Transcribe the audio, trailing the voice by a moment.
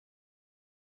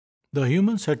The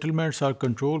human settlements are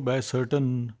controlled by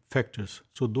certain factors.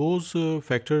 So those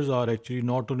factors are actually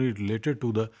not only related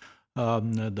to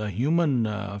the human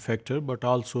factor, but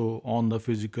also on the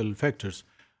physical factors.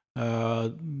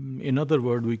 In other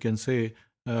words, we can say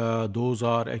those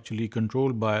are actually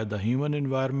controlled by the human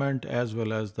environment as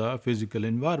well as the physical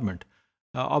environment.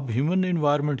 अब human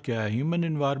environment क्या है? Human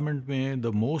environment में the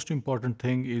most important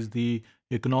thing is the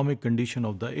economic condition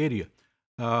of the area.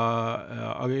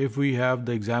 If we have the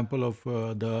example of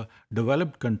the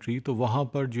developed country, तो वहाँ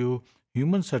पर जो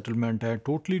human settlement है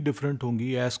totally different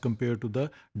होंगी as compare to the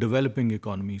developing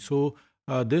economy. So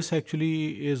this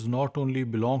actually is not only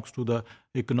belongs to the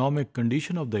economic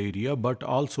condition of the area, but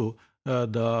also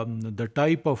the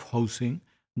type of housing,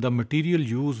 the material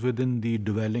used within the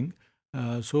dwelling.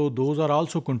 So those are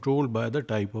also controlled by the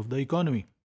type of the economy.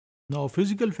 Now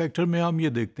physical factor में हम ये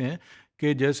देखते हैं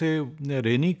कि जैसे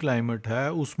रेनी climate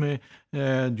है उसमें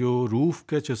जो रूफ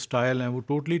के जो स्टाइल हैं वो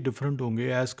टोटली डिफरेंट होंगे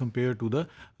as compare to the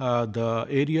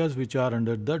areas which are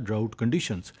under the drought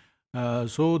conditions.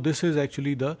 So this is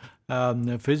actually the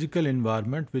physical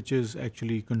environment which is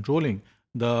actually controlling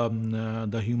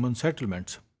the human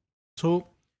settlements. So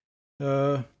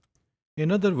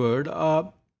in other words,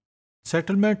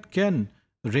 settlement can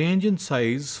range in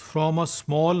size from a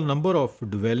small number of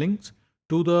dwellings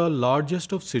to the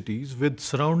largest of cities with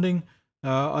surrounding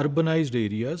urbanized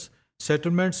areas.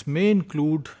 Settlements may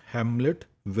include hamlet,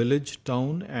 village,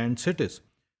 town and cities.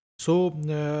 सो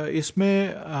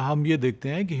इसमें हम ये देखते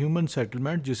हैं कि human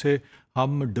settlement जिसे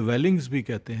हम डिवेलिंग्स भी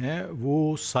कहते हैं वो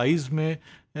साइज़ में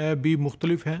भी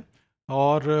मुख्तलिफ हैं.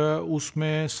 और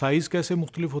उसमें साइज़ कैसे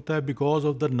मुख्तलिफ होता है? Because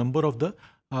of the number of the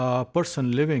person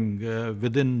living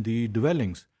with in दी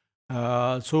डिवेलिंग्स.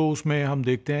 सो उसमें हम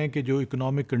देखते हैं कि जो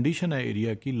इकोनॉमिक कंडीशन है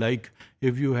एरिया की, like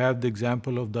if you have the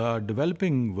example of the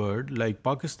developing world like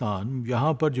Pakistan,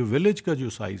 यहाँ पर जो विलेज का जो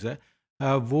साइज़ है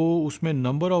वो उसमें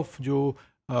नंबर ऑफ़ जो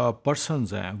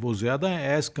persons हैं वो ज़्यादा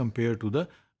हैं as compare to the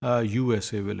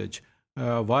USA village.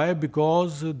 Why?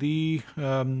 Because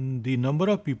the number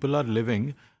of people are living,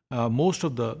 most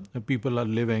of the people are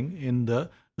living in the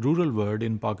rural world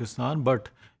in Pakistan, but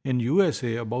in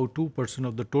USA about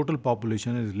 2% of the total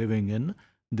population is living in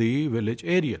the village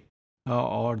area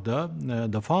or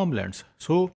the farmlands.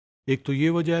 So एक तो ये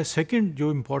वजह है. Second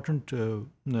जो important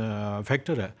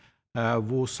factor है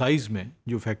वो size में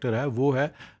जो फैक्टर है वो है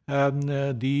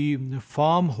दी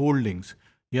फार्म होल्डिंग्स,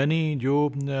 यानी जो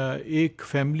एक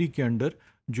फैमिली के अंडर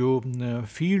जो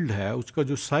फील्ड है उसका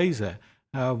जो साइज़ है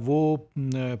वो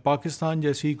पाकिस्तान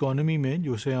जैसी इकोनॉमी में,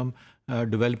 जिसे हम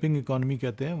डेवलपिंग इकोनॉमी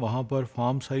कहते हैं, वहाँ पर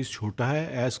फार्म साइज़ छोटा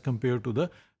है as compare to the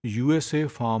USA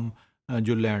farm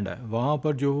जो लैंड है. वहाँ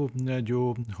पर जो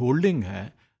होल्डिंग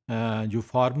है, जो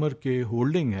फार्मर के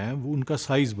होल्डिंग है वो उनका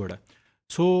साइज़ बड़ा है.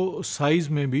 सो साइज़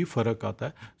में भी फ़र्क आता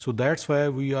है. So that's why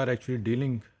we are actually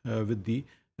dealing with the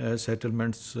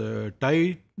settlements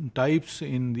types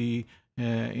in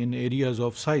areas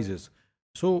of sizes.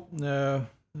 So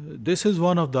this is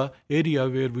one of the area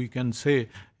where we can say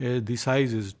the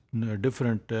size is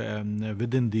different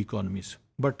within the economies.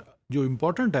 But जो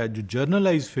important है, जो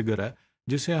generalized figure है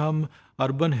जिसे हम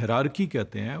urban hierarchy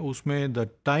कहते हैं, उसमें the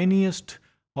tiniest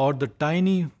or the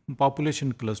tiny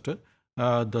population cluster,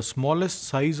 the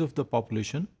smallest size of the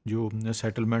population जो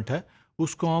settlement है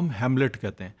उसको हम हैमलेट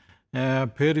कहते हैं.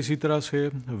 फिर इसी तरह से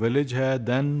विलेज है,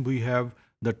 then we have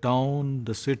the town,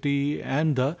 the city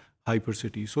and the hyper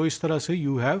city. सो इस तरह से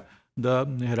you have the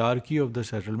hierarchy of the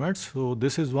settlements. So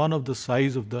this is one of the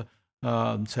size of the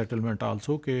settlement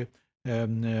also के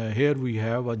here we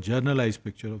have a generalized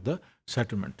picture of the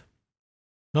settlement.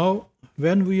 Now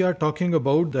when we are talking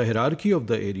about the hierarchy of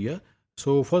the area,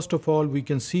 so first of all we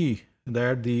can see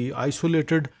that the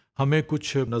isolated हमें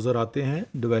कुछ नज़र आते हैं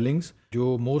डिवेलिंग्स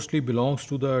जो mostly belongs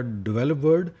to the developed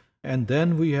world, and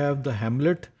then we have the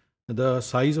Hamlet. The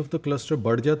size of the cluster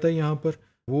बढ़ जाता है यहाँ पर,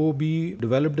 वो भी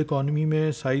डेवलप्ड इकोनॉमी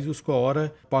में साइज़ उसका और है.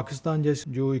 पाकिस्तान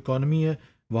जैसी जो इकोनॉमी है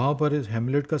वहाँ पर इस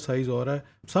हैमलेट का साइज़ और है.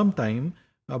 Some time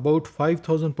about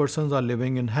 5,000 persons are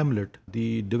living in Hamlet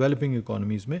the developing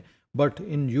economies में, but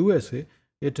in USA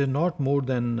it is not more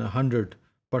than 100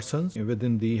 persons with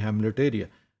in the Hamlet area.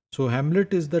 So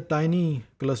hamlet is the tiny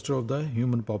cluster of the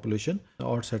human population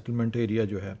or settlement area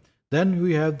जो है. Then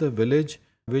we have the village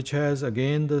which has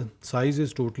again the size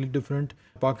is totally different.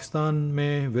 Pakistan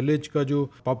में village का जो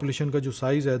population का जो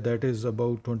size है that is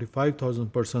about 25,000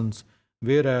 persons,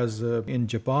 whereas in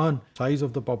Japan size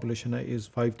of the population is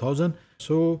 5,000.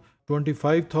 So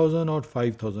 25,000 or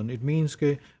 5,000, it means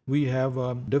that we have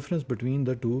a difference between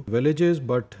the two villages,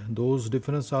 but those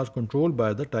differences are controlled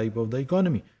by the type of the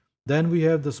economy. Then we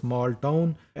have the small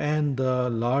town and the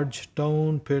large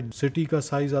town. फिर city का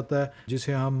size आता है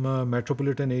जिसे हम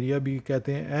metropolitan area भी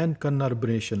कहते हैं, and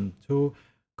conurbanation. So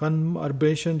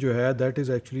conurbanation जो है, that is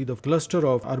actually the cluster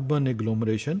of urban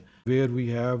agglomeration where we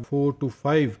have 4 to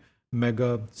 5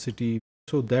 mega city.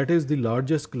 So that is the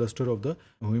largest cluster of the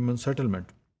human settlement.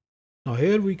 Now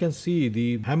here we can see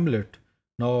the hamlet.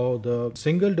 Now the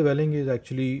single dwelling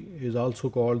is also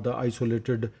called the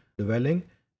isolated dwelling,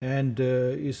 and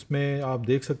इसमें आप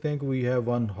देख सकते हैं कि we have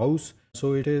one house.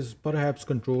 So it is perhaps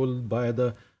controlled by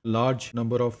the large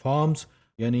number of farms.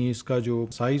 यानी इसका जो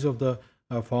size of the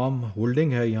farm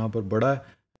holding है यहाँ पर बड़ा है,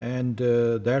 and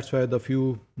that's why the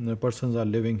few persons are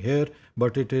living here,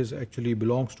 but it is actually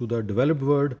belongs to the developed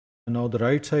world. Now the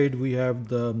right side we have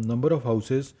the number of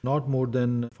houses, not more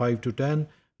than 5 to 10,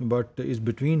 but is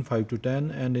between 5 to 10,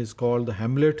 and is called the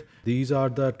hamlet. These are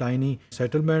the tiny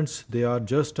settlements. They are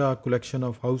just a collection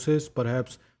of houses,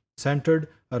 perhaps centered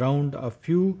around a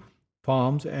few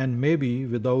farms and maybe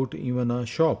without even a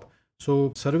shop.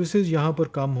 So services यहाँ पर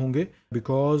कम होंगे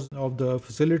because of the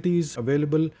facilities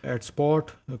available at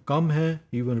spot कम हैं,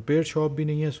 even repair shop भी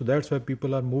नहीं है. So that's why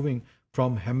people are moving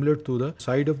from hamlet to the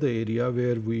side of the area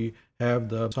where we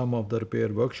have some of the repair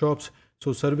workshops.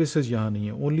 So services यहाँ नहीं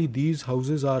है. Only these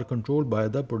houses are controlled by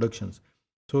the productions.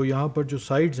 So यहाँ पर जो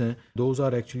sides हैं, those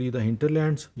are actually the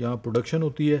hinterlands. यहाँ production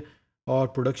होती है,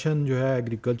 और production जो है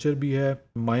agriculture भी है,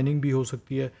 mining भी हो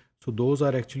सकती है. So those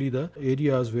are actually the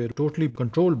areas where totally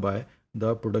controlled by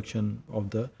the production of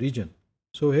the region.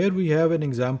 So here we have an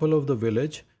example of the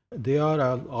village. They are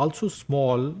also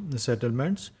small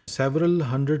settlements. Several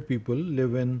hundred people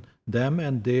live in them,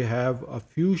 and they have a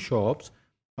few shops,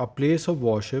 a place of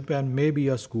worship, and maybe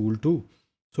a school too.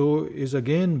 So is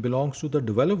again belongs to the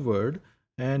developed world,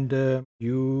 and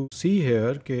you see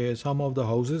here that some of the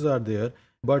houses are there,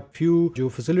 but few जो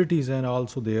facilities are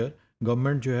also there.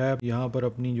 Government जो है यहाँ पर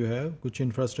अपनी जो है कुछ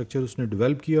infrastructure उसने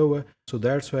डेवलप किया हुआ है. So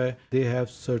that's why they have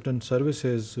certain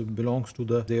services belongs to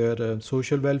the their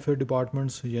social welfare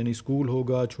departments, यानी स्कूल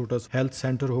होगा, छोटा हेल्थ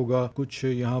सेंटर होगा, कुछ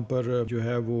यहाँ पर जो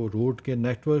है वो रोड के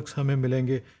नेटवर्क्स हमें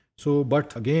मिलेंगे. So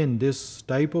but again this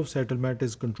type of settlement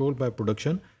is controlled by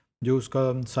production. जो उसका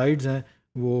साइड्स हैं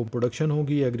वो प्रोडक्शन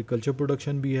होगी, एग्रीकल्चर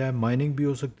प्रोडक्शन भी है, माइनिंग भी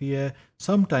हो सकती है.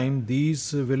 Some time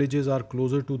these villages are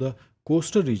closer to the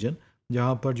coastal region,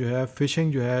 जहाँ पर जो है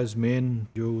फिशिंग जो है इज़ मेन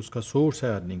जो उसका सोर्स है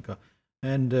अर्निंग का.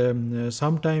 And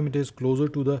some time it is closer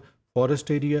to the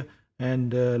forest area,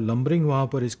 and lumbering वहाँ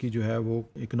पर इसकी जो है वो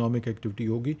इकोनॉमिक एक्टिविटी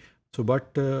होगी. So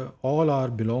but all are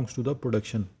belongs to the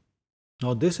production.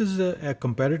 Now this is a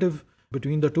comparative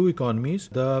between the two economies.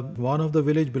 The one of the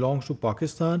village belongs to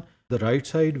Pakistan, the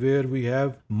right side where we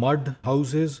have mud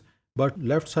houses, but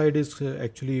left side is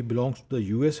actually belongs to the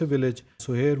USA village.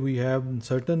 So here we have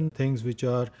certain things which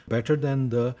are better than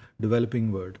the developing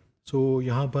world. So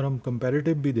यहाँ पर हम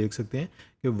comparative भी देख सकते हैं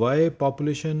कि why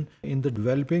population in the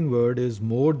developing world is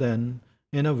more than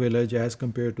in a village as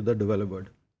compared to the developed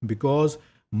world. Because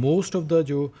most of the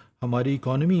जो हमारी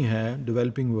economy है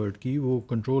developing world की वो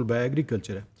controlled by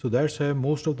agriculture है. So that's why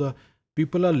most of the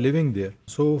people are living there.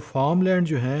 So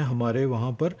farmland जो हैं हमारे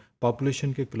वहाँ पर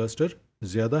population के cluster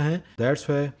ज़्यादा हैं. दैट्स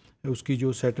वाई उसकी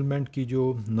जो सेटलमेंट की जो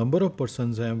नंबर ऑफ़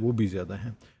पर्सनस हैं वो भी ज़्यादा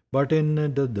हैं. But in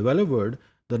the developed world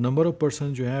the number of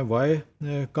person जो हैं वाई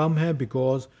कम है,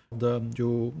 बिकॉज द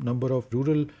जो नंबर ऑफ़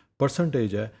रूरल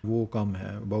परसेंटेज है वो कम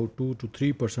है. About 2 to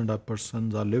 3% of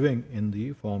persons are living in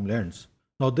the farm lands.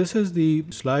 Now this is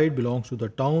the slide belongs to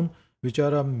the town which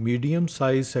are a medium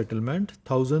size settlement.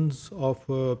 Thousands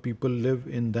of people live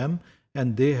in them,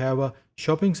 and they have a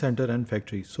shopping center and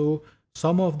factory. So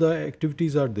some of the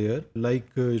activities are there,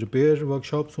 like repair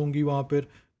workshops होंगी वहाँ पर,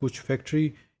 कुछ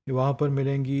factory वहाँ पर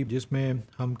मिलेंगी जिसमें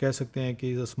हम कह सकते हैं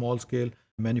कि is a small scale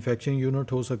manufacturing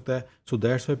unit हो सकता है. So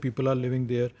that's why people are living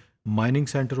there. Mining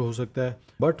centre हो सकता है,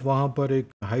 बट वहाँ पर एक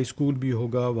हाई स्कूल भी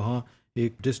होगा, वहाँ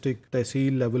एक डिस्ट्रिक्ट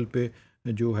तहसील लेवल पे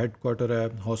जो हेड क्वार्टर है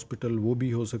हॉस्पिटल वो भी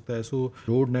हो सकता है. सो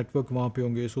रोड नेटवर्क वहाँ पे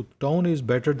होंगे. सो town is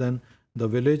better than the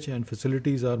village, and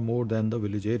facilities are more than the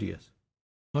village areas.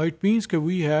 Now it means that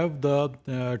we have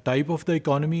the type of the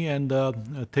economy and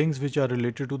the things which are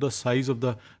related to the size of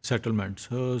the settlements.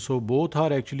 So both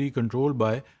are actually controlled by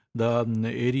the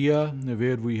area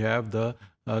where we have the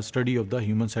study of the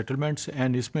human settlements.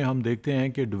 And इसमें हम देखते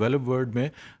हैं कि developed world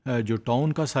में जो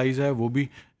town का size है वो भी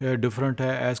different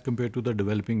है as compared to the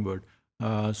developing world.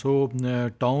 So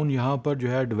town यहाँ पर जो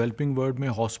है developing world में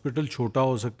hospital छोटा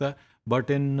हो सकता है,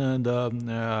 but in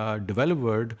the developed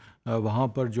world वहाँ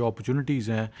पर जो अपॉर्चुनिटीज़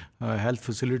हैं, हेल्थ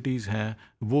फैसिलिटीज़ हैं,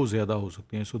 वो ज़्यादा हो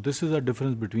सकती हैं. So this is a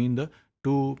difference between the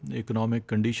two economic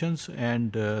conditions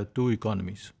and to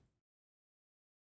economies.